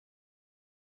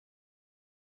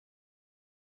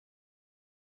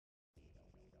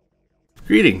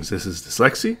Greetings, this is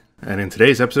dslyecxi, and in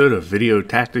today's episode of Video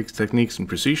Tactics, Techniques, and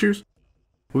Procedures,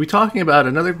 we'll be talking about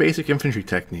another basic infantry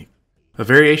technique, a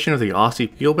variation of the Aussie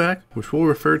peelback, which we'll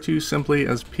refer to simply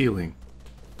as peeling.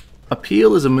 A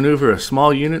peel is a maneuver a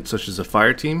small unit, such as a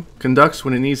fire team, conducts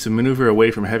when it needs to maneuver away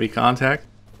from heavy contact,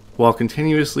 while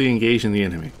continuously engaging the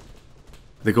enemy.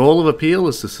 The goal of a peel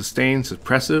is to sustain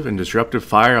suppressive and disruptive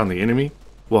fire on the enemy,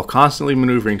 while constantly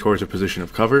maneuvering towards a position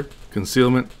of cover,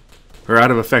 concealment, or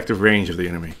out of effective range of the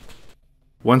enemy.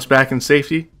 Once back in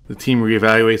safety, the team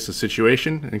reevaluates the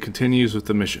situation and continues with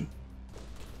the mission.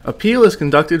 A peel is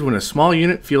conducted when a small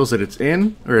unit feels that it's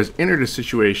in or has entered a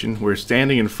situation where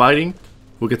standing and fighting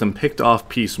will get them picked off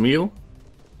piecemeal,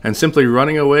 and simply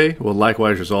running away will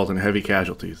likewise result in heavy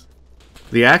casualties.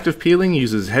 The act of peeling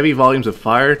uses heavy volumes of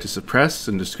fire to suppress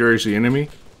and discourage the enemy,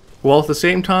 while at the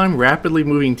same time rapidly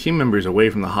moving team members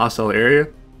away from the hostile area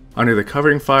under the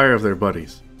covering fire of their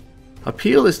buddies. A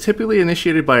peel is typically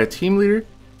initiated by a team leader,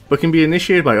 but can be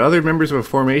initiated by other members of a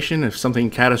formation if something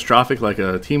catastrophic like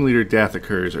a team leader death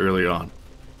occurs early on.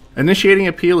 Initiating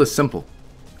a peel is simple.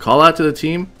 Call out to the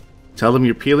team, tell them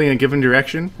you're peeling in a given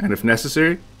direction, and if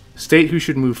necessary, state who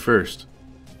should move first.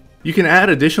 You can add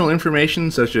additional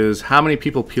information such as how many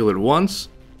people peel at once.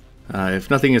 If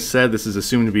nothing is said, this is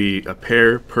assumed to be a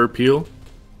pair per peel,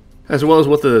 as well as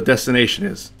what the destination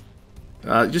is.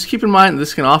 Just keep in mind that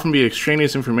this can often be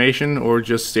extraneous information or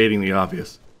just stating the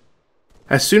obvious.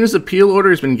 As soon as the peel order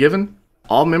has been given,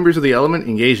 all members of the element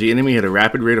engage the enemy at a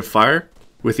rapid rate of fire,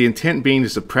 with the intent being to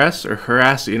suppress or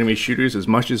harass the enemy shooters as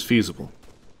much as feasible.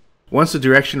 Once the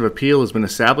direction of a peel has been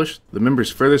established, the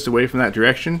members furthest away from that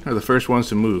direction are the first ones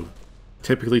to move,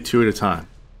 typically 2 at a time.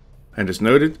 And as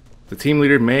noted, the team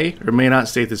leader may or may not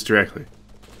state this directly.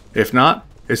 If not,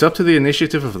 it's up to the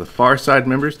initiative of the far side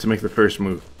members to make the first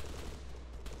move.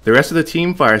 The rest of the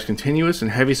team fires continuous and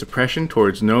heavy suppression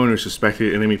towards known or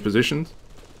suspected enemy positions,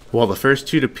 while the first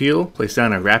 2 to peel place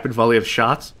down a rapid volley of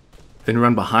shots, then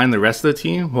run behind the rest of the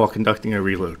team while conducting a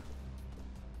reload.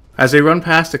 As they run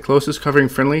past the closest covering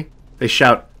friendly, they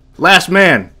shout, "Last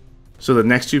man!" so the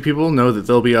next 2 people know that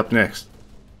they'll be up next.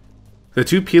 The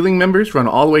 2 peeling members run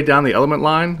all the way down the element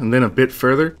line and then a bit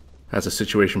further, as the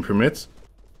situation permits,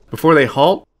 before they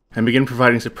halt and begin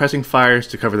providing suppressing fires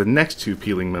to cover the next 2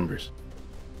 peeling members.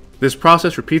 This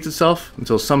process repeats itself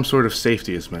until some sort of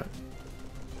safety is met.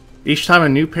 Each time a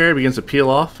new pair begins to peel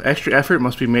off, extra effort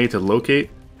must be made to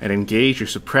locate and engage or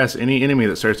suppress any enemy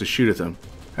that starts to shoot at them,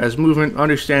 as movement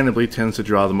understandably tends to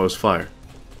draw the most fire.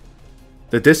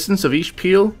 The distance of each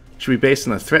peel should be based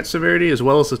on the threat severity as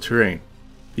well as the terrain.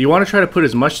 You want to try to put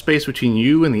as much space between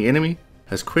you and the enemy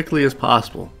as quickly as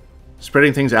possible,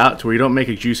 spreading things out to where you don't make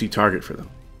a juicy target for them.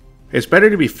 It's better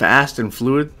to be fast and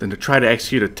fluid than to try to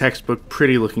execute a textbook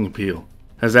pretty looking peel,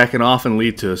 as that can often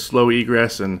lead to slow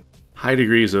egress and high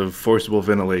degrees of forcible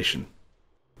ventilation.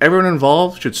 Everyone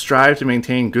involved should strive to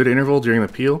maintain good interval during the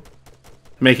peel,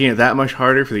 making it that much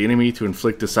harder for the enemy to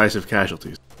inflict decisive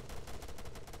casualties.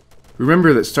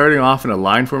 Remember that starting off in a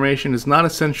line formation is not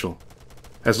essential.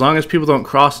 As long as people don't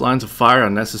cross lines of fire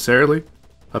unnecessarily,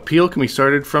 a peel can be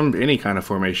started from any kind of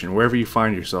formation, wherever you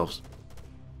find yourselves.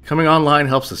 Coming online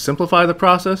helps to simplify the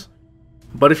process,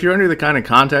 but if you're under the kind of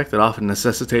contact that often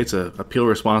necessitates a peel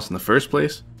response in the first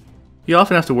place, you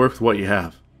often have to work with what you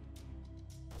have.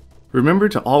 Remember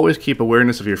to always keep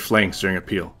awareness of your flanks during a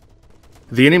peel.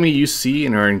 The enemy you see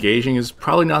and are engaging is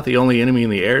probably not the only enemy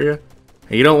in the area,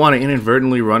 and you don't want to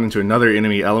inadvertently run into another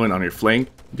enemy element on your flank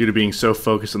due to being so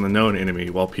focused on the known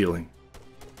enemy while peeling.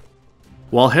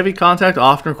 While heavy contact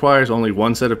often requires only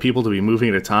one set of people to be moving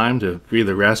at a time to free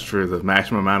the rest for the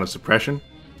maximum amount of suppression,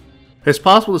 it's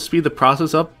possible to speed the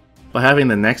process up by having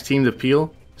the next team to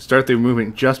peel start their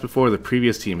movement just before the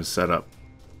previous team is set up.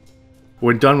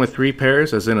 When done with 3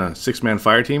 pairs, as in a 6-man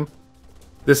fire team,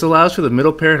 this allows for the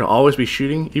middle pair to always be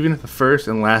shooting even if the first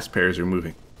and last pairs are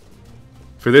moving.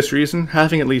 For this reason,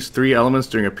 having at least 3 elements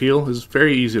during a peel is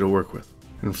very easy to work with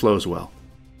and flows well.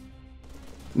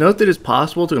 Note that it is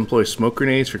possible to employ smoke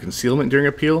grenades for concealment during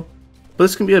a peel, but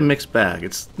this can be a mixed bag.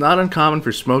 It's not uncommon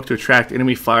for smoke to attract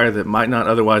enemy fire that might not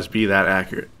otherwise be that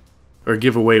accurate, or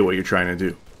give away what you're trying to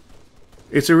do.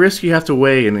 It's a risk you have to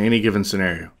weigh in any given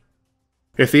scenario.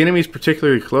 If the enemy is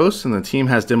particularly close and the team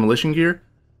has demolition gear,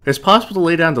 it's possible to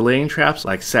lay down delaying traps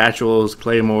like satchels,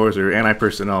 claymores, or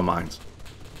anti-personnel mines.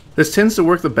 This tends to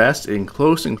work the best in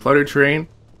close and cluttered terrain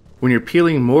when you're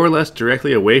peeling more or less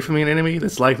directly away from an enemy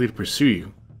that's likely to pursue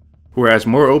you, whereas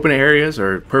more open areas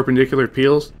or perpendicular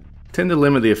peels tend to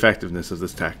limit the effectiveness of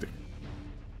this tactic.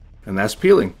 And that's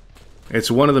peeling. It's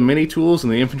one of the many tools in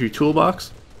the infantry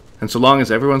toolbox, and so long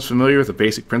as everyone's familiar with the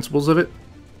basic principles of it,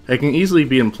 it can easily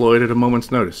be employed at a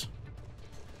moment's notice.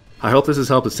 I hope this has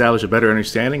helped establish a better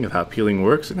understanding of how peeling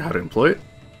works and how to employ it,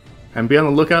 and be on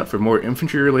the lookout for more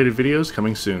infantry-related videos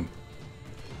coming soon.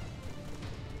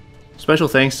 Special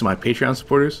thanks to my Patreon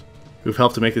supporters who've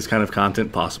helped to make this kind of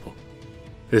content possible.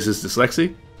 This is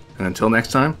dslyecxi, and until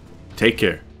next time, take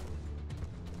care.